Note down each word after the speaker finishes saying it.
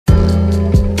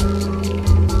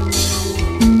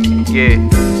Yeah.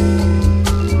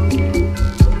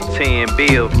 10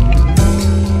 bill.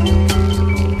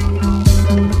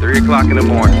 3 o'clock in the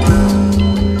morning.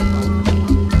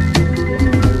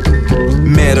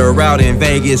 Met her out in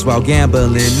Vegas while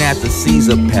gambling at the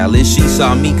Caesar Palace. She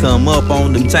saw me come up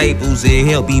on them tables, it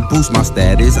helped me boost my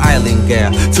status. Island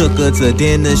gal, took her to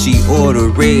dinner, she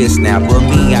ordered red snapper.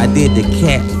 Me, I did the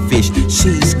catfish,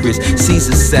 cheese grits,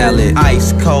 Caesar salad.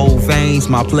 Ice cold veins,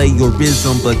 my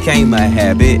plagiarism became a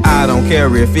habit. I don't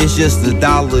care if it's just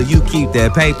 $1, you keep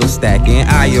that paper stacking.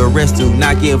 IRS do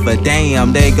not give a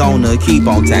damn, they gonna keep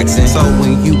on taxing. So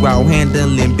when you out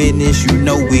handling business, you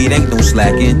know it ain't no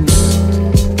slacking.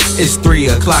 It's 3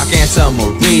 o'clock and some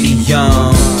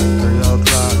meridian.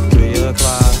 3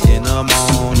 o'clock in the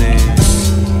morning.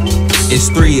 It's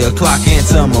 3 o'clock and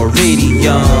some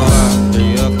meridian.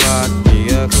 3 o'clock.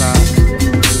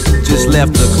 Just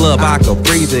left the club, I could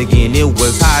breathe again. It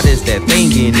was hot as that thing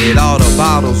in it. All the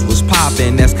bottles was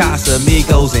popping, that's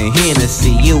Casamigos and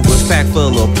Hennessy. It was packed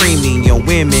full of premium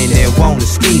women that wanna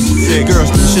ski. Girls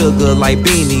with sugar like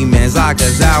Beanie Man's, I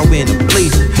got out in the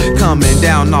police. Coming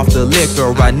down off the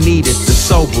liquor, I needed to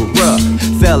sober up.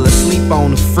 Fell asleep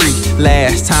on the freak,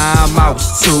 last time I was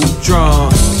too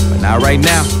drunk. But not right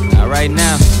now,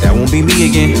 that won't be me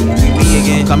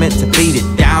again. Coming to beat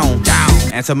it down.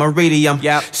 And to meridian,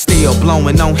 yep. Still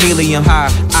blowing on helium high.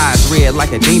 Eyes red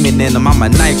like a demon in them. I'm a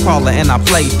night crawler and I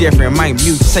play different. Might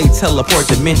mutate, teleport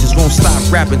dimensions. Won't stop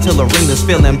rapping till arenas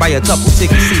filling. Buy a couple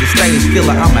tickets, see the stage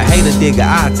killer. I'm a hater digger,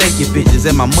 I take your bitches.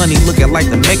 And my money looking like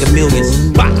the Mega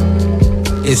Millions. Bah!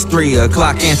 It's 3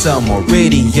 o'clock and to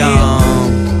meridian.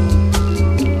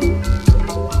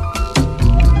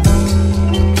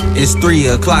 It's 3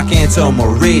 o'clock and to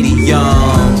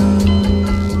meridian.